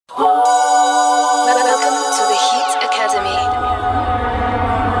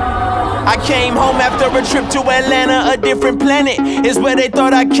I came home after a trip to Atlanta, a different planet is where they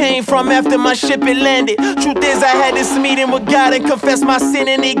thought I came from after my ship had landed. Truth is, I had this meeting with God and confessed my sin,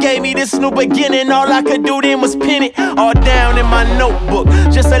 and He gave me this new beginning. All I could do then was pin it all down in my notebook.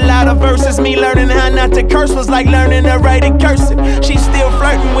 Just a lot of verses. Me learning how not to curse was like learning to write in cursive. She's still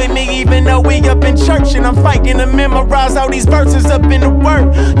flirting with me even though we up in church, and I'm fighting to memorize all these verses up in the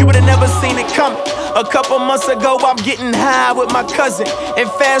Word. You would've never seen it coming. A couple months ago, I'm getting high with my cousin, and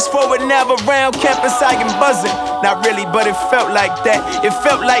fast forward now around campus, I am buzzing. Not really, but it felt like that. It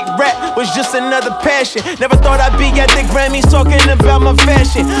felt like rap was just another passion. Never thought I'd be at the Grammys talking about my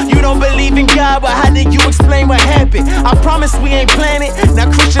fashion. You don't believe in God, but how did you explain what happened? I promise we ain't planning. Now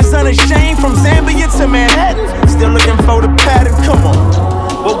Christians unashamed from Zambia to Manhattan, still looking for the pattern. Come on,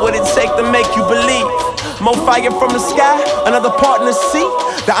 what would it take to make you believe? More fire from the sky, another partner to see.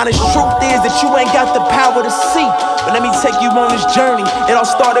 The honest truth is that you ain't got the power to see. But let me take you on this journey. It all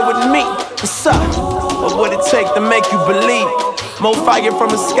started with me. What's up? What would it take to make you believe? More fire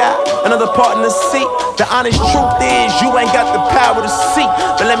from the sky, another partner to see. The honest truth is you ain't got the power to see.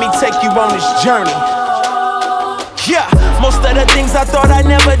 But let me take you on this journey. Yeah, most of the things I thought I'd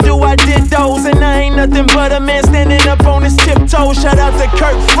never do, I did those. And I ain't nothing but a man standing up on his tiptoes. Shout out to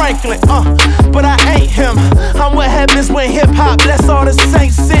Kirk Franklin, but I ain't him. I'm what happens when hip-hop bless all the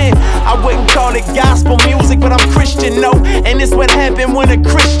saints in. I wouldn't call it gospel music, but I'm Christian, no. And it's what happened when a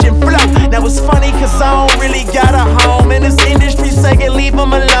Christian flow. Now it's funny cause I don't really got a home in this industry, saying leave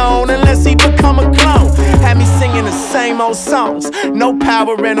him alone unless he become a clone. Had me singing the same old songs, no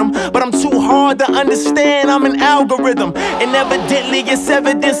power in them, but I'm too hard to understand. I'm an algorithm, and evidently it's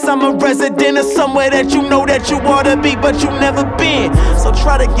evidence I'm a resident of somewhere that you know that you ought to be, but you never been. So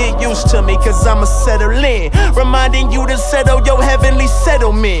try to get used to me, cause I'ma settle in, reminding you to settle your heavenly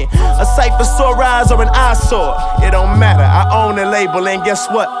settlement. A sight for sore eyes or an eyesore, it don't matter. I own the label, and guess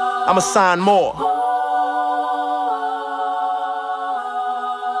what? I'ma sign more.